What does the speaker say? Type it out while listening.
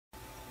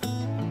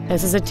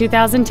This is a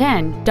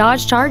 2010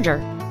 Dodge Charger.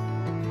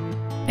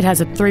 It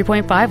has a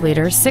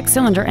 3.5-liter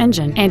six-cylinder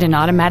engine and an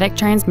automatic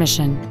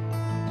transmission.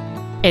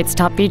 Its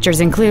top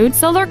features include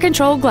solar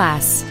control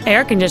glass,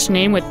 air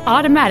conditioning with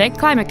automatic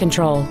climate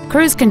control,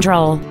 cruise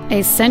control,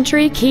 a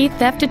Sentry key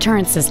theft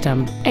deterrent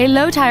system, a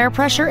low tire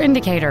pressure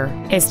indicator,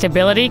 a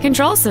stability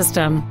control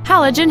system,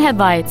 halogen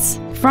headlights,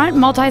 front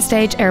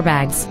multi-stage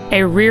airbags,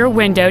 a rear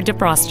window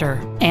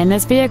defroster, and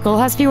this vehicle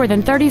has fewer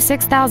than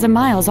 36,000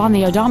 miles on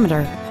the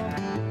odometer.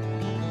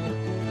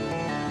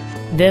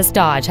 This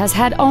Dodge has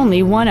had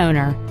only one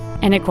owner,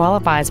 and it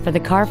qualifies for the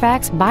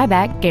Carfax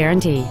buyback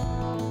guarantee.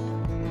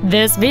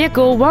 This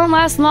vehicle won't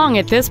last long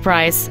at this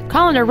price.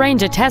 Call and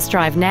arrange a test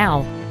drive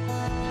now.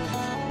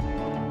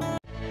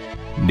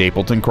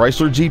 Napleton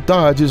Chrysler Jeep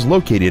Dodge is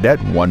located at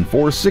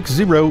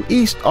 1460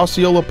 East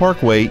Osceola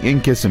Parkway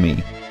in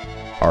Kissimmee.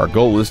 Our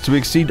goal is to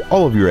exceed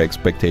all of your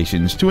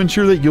expectations to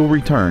ensure that you'll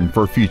return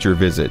for future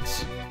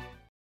visits.